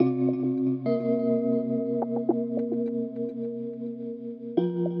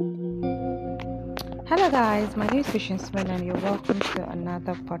guys, my name is Patience Smith and you're welcome to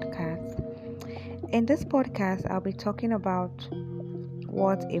another podcast. In this podcast, I'll be talking about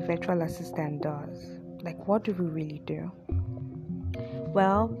what a virtual assistant does. Like, what do we really do?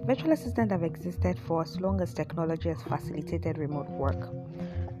 Well, virtual assistants have existed for as long as technology has facilitated remote work.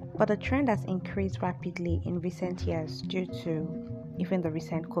 But the trend has increased rapidly in recent years due to even the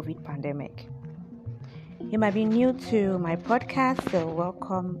recent COVID pandemic. You might be new to my podcast, so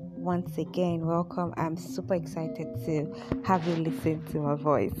welcome once again. Welcome. I'm super excited to have you listen to my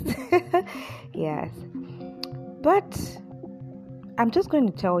voice. Yes. But I'm just going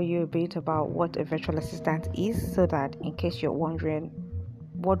to tell you a bit about what a virtual assistant is so that in case you're wondering,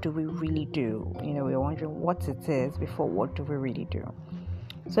 what do we really do? You're wondering what it is before what do we really do?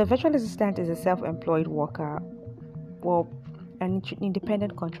 So a virtual assistant is a self-employed worker or an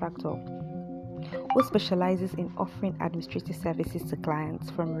independent contractor who specializes in offering administrative services to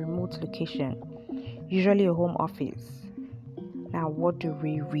clients from a remote location, usually a home office. Now, what do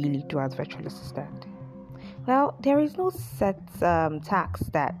we really do as virtual assistant? Well, there is no set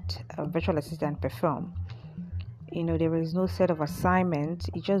task that a virtual assistant perform. There is no set of assignment.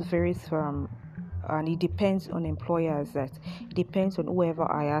 It just varies and it depends on employers. It depends on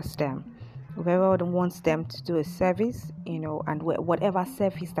whoever I ask them. Whoever wants them to do a service, and whatever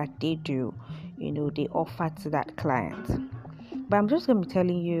service that they do, they offer to that client. But I'm just going to be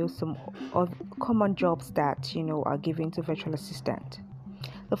telling you some of common jobs that, are given to virtual assistant.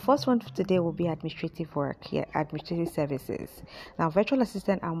 The first one for today will be administrative work, administrative services. Now, virtual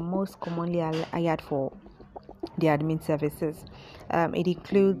assistants are most commonly hired for the admin services. It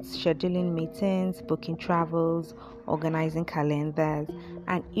includes scheduling meetings, booking travels, organizing calendars,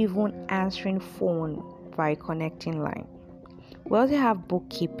 and even answering phone by connecting line. We also have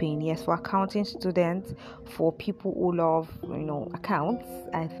bookkeeping, yes, for accounting students, for people who love, accounts.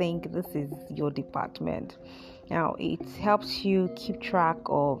 I think this is your department. Now, it helps you keep track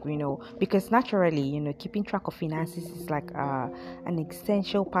of, because naturally, keeping track of finances is like an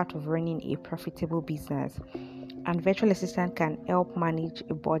essential part of running a profitable business. And virtual assistant can help manage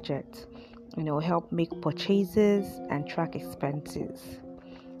a budget, help make purchases and track expenses.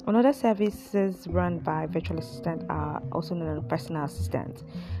 Another services run by virtual assistant are also known as personal assistant.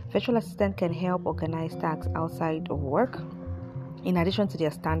 Virtual assistant can help organize tasks outside of work, in addition to their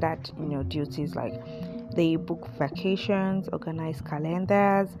standard, duties like they book vacations, organize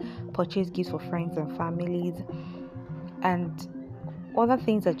calendars, purchase gifts for friends and families, and other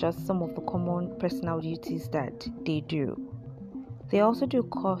things are just some of the common personal duties that they do. They also do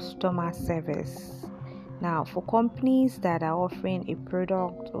customer service. Now, for companies that are offering a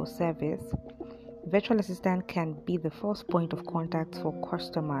product or service, virtual assistant can be the first point of contact for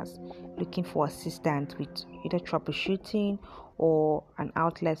customers looking for assistance with either troubleshooting or an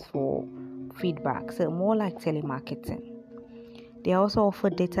outlet for feedback. So more like telemarketing. They also offer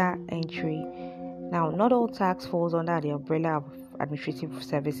data entry. Now, not all tasks falls under the umbrella of administrative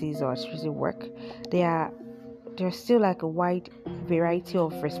services or administrative work. There's still like a wide variety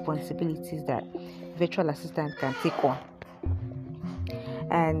of responsibilities that virtual assistant can take on,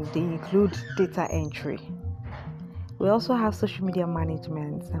 and they include data entry. We also have social media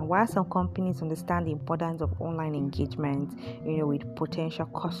management, and while some companies understand the importance of online engagement, with potential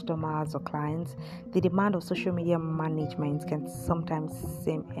customers or clients, the demand of social media management can sometimes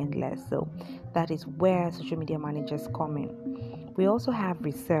seem endless. So that is where social media managers come in. We also have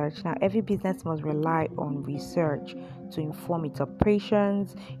research. Now, every business must rely on research to inform its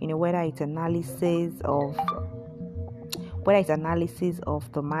operations, whether it's analysis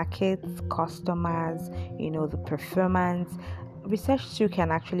of the markets, customers, the performance. Research too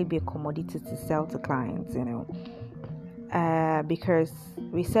can actually be a commodity to sell to clients, because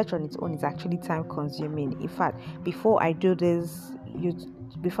research on its own is actually time consuming. In fact, before I do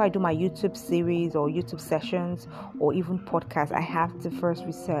my YouTube series or YouTube sessions or even podcasts, I have to first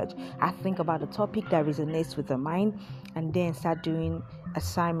research. I think about the topic that resonates with the mind and then start doing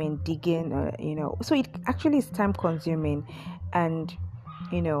assignment, digging, so it actually is time consuming. And,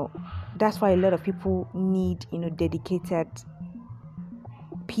 that's why a lot of people need, dedicated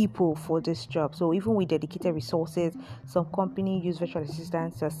people for this job. So even with dedicated resources, some companies use virtual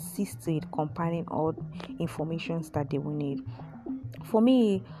assistants to assist with compiling all information that they will need. For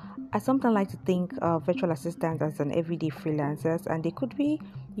me, I sometimes like to think of virtual assistants as an everyday freelancers, and they could be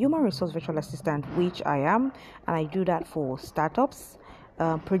human resource virtual assistant, which I am, and I do that for startups,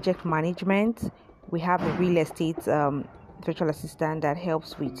 project management. We have a real estate virtual assistant that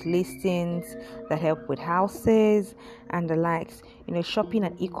helps with listings, that help with houses and the likes. Shopping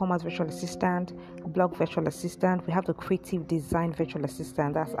and e-commerce virtual assistant, blog virtual assistant. We have the creative design virtual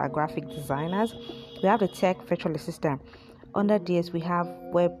assistant. That's our graphic designers. We have the tech virtual assistant. Under this, we have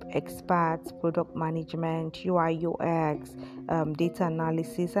web experts, product management, UI, UX, data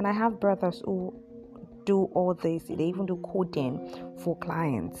analysis, and I have brothers who do all this. They even do coding for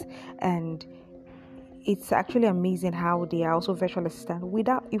clients, and it's actually amazing how they are also virtual assistant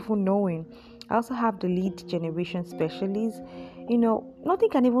without even knowing. I also have the lead generation specialist. Nothing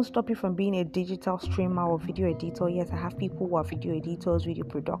can even stop you from being a digital streamer or video editor. Yes, I have people who are video editors, video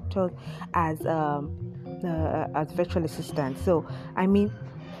producers as virtual assistants. So I mean,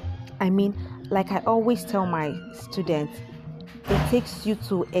 like I always tell my students, it takes you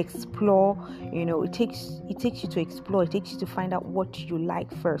to explore. It takes you to explore. It takes you to find out what you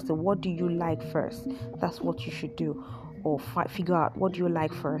like first. So what do you like first? That's what you should do, or figure out what do you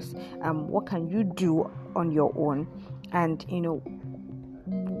like first. What can you do on your own, and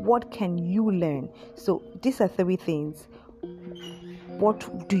what can you learn? So these are 3 things.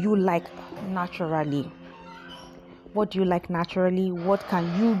 What do you like naturally? What do you like naturally? What can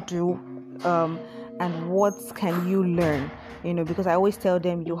you do? And what can you learn? Because I always tell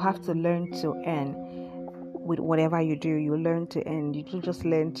them you have to learn to earn. With whatever you do, you learn to earn. You don't just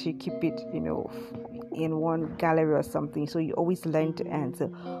learn to keep it, in one gallery or something. So you always learn to earn. So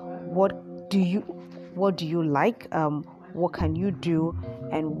what do you like? What can you do?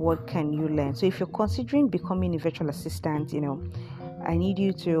 And what can you learn? So if you're considering becoming a virtual assistant, I need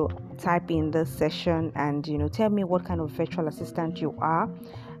you to type in this session and tell me what kind of virtual assistant you are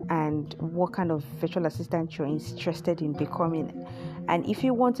and what kind of virtual assistant you're interested in becoming. And if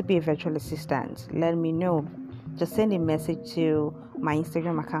you want to be a virtual assistant, let me know. Just send a message to my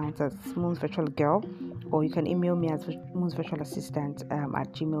Instagram account as Moons Virtual Girl, or you can email me as moonsvirtualassistant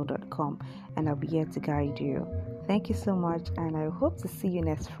at gmail.com, and I'll be here to guide you. Thank you so much, and I hope to see you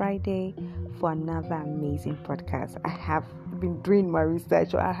next Friday for another amazing podcast. I have been doing my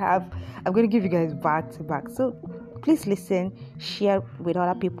research. I'm going to give you guys back to back. So please listen, share with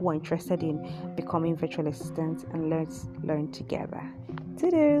other people who are interested in becoming virtual assistants, and let's learn together.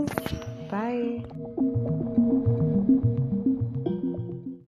 Toodles. Bye.